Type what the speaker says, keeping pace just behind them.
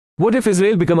What if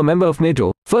Israel become a member of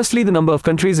NATO? Firstly, the number of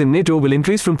countries in NATO will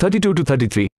increase from 32 to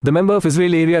 33. The member of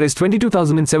Israel area is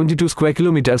 22,072 square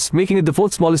kilometers, making it the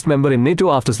fourth smallest member in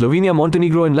NATO after Slovenia,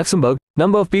 Montenegro and Luxembourg.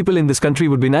 Number of people in this country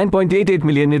would be 9.88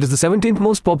 million. It is the 17th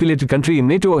most populated country in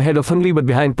NATO, ahead of Hungary but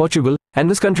behind Portugal, and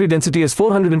this country density is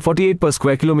 448 per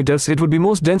square kilometers. It would be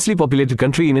most densely populated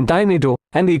country in entire NATO,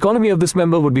 and the economy of this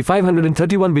member would be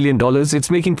 $531 billion.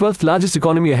 It's making 12th largest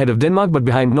economy ahead of Denmark but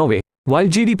behind Norway. While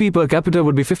GDP per capita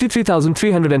would be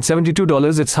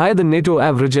 $53,372, it's higher than NATO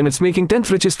average, and it's making 10th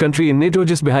richest country in NATO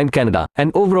just behind Canada.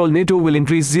 And overall NATO will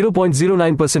increase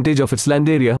 0.09% of its land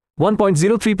area,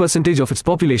 1.03% of its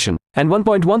population, and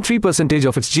 1.13%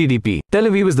 of its GDP. Tel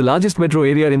Aviv is the largest metro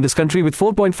area in this country with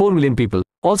 4.4 million people.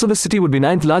 Also, this city would be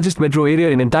 9th largest metro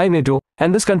area in entire NATO,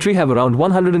 and this country have around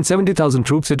 170,000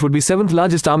 troops. It would be 7th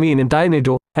largest army in entire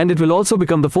NATO, and it will also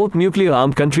become the 4th nuclear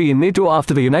armed country in NATO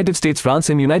after the United States, France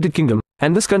and United Kingdom.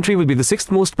 And this country will be the 6th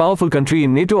most powerful country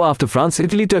in NATO after France,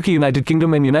 Italy, Turkey, United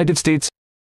Kingdom and United States.